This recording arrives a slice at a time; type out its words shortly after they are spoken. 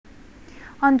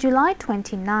On July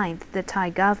 29th, the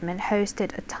Thai government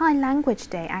hosted a Thai Language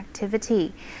Day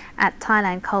activity at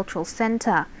Thailand Cultural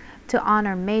Centre to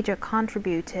honor major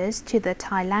contributors to the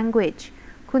Thai language.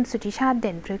 Suttichart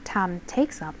Denprektham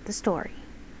takes up the story.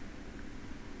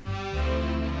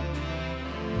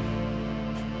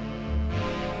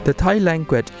 The Thai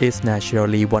language is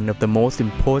naturally one of the most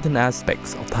important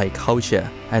aspects of Thai culture,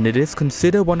 and it is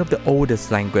considered one of the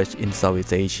oldest languages in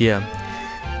Southeast Asia.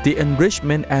 The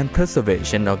enrichment and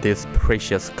preservation of these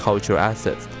precious cultural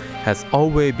assets has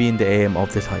always been the aim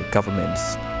of the Thai government.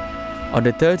 On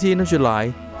the 13th of July,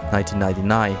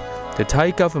 1999, the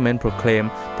Thai government proclaimed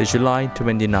the July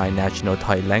 29 National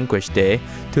Thai Language Day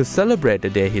to celebrate the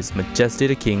day His Majesty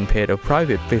the King paid a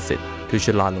private visit to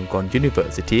Chulalongkorn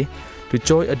University to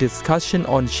join a discussion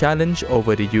on challenge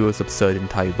over the use of certain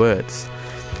Thai words.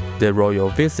 The royal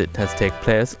visit has taken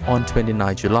place on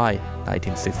 29 July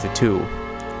 1962.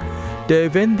 The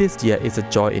event this year is a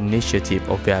joint initiative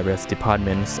of various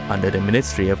departments under the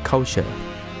Ministry of Culture.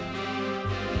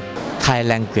 Thai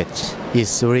language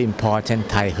is very important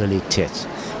Thai heritage,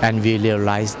 and we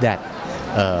realize that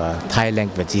Thai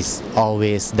language is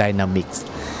always dynamic.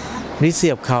 Ministry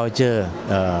of Culture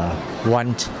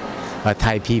want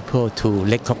Thai people to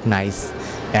recognize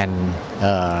and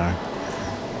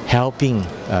helping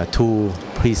to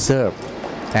preserve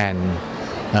and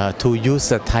to use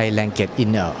the Thai language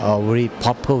in a very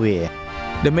proper way.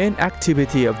 The main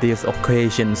activity of these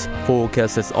occasions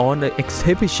focuses on an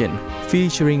exhibition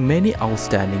featuring many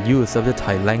outstanding use of the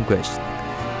Thai language.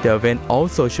 The event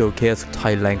also showcased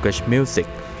Thai language music,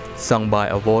 sung by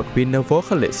award-winner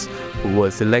vocalists who were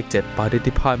selected by the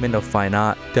Department of Fine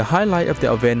Art. The highlight of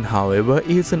the event, however,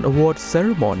 is an award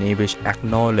ceremony which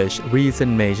acknowledged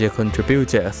recent major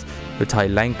contributors to Thai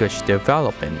language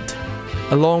development.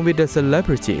 Along with the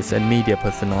celebrities and media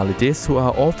personalities who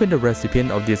are often the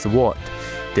recipient of this award,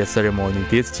 the ceremony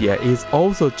this year is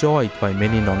also joined by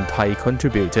many non-Thai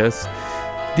contributors.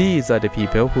 These are the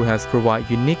people who have provided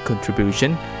unique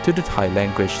contribution to the Thai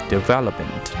language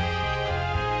development.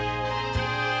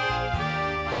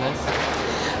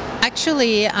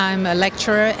 Actually, I'm a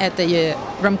lecturer at the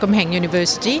Ramkhamhaeng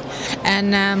University,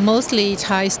 and mostly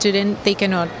Thai students, they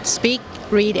cannot speak,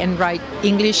 read and write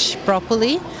English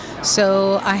properly.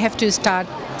 So I have to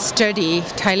study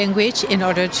Thai language in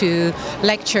order to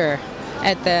lecture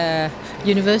at the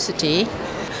university.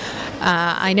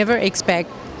 I never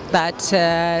expect that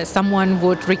someone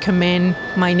would recommend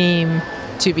my name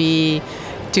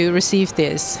to receive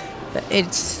this.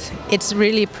 It's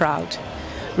really proud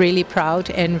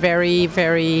and very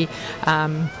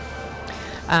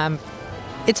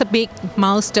it's a big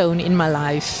milestone in my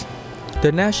life.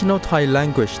 The National Thai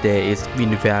Language Day is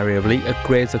invariably a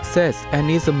great success and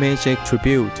is a major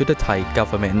tribute to the Thai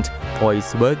government for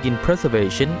its work in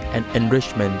preservation and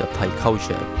enrichment of Thai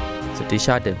culture.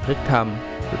 Suttichart Denprektham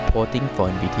reporting for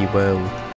NBT World.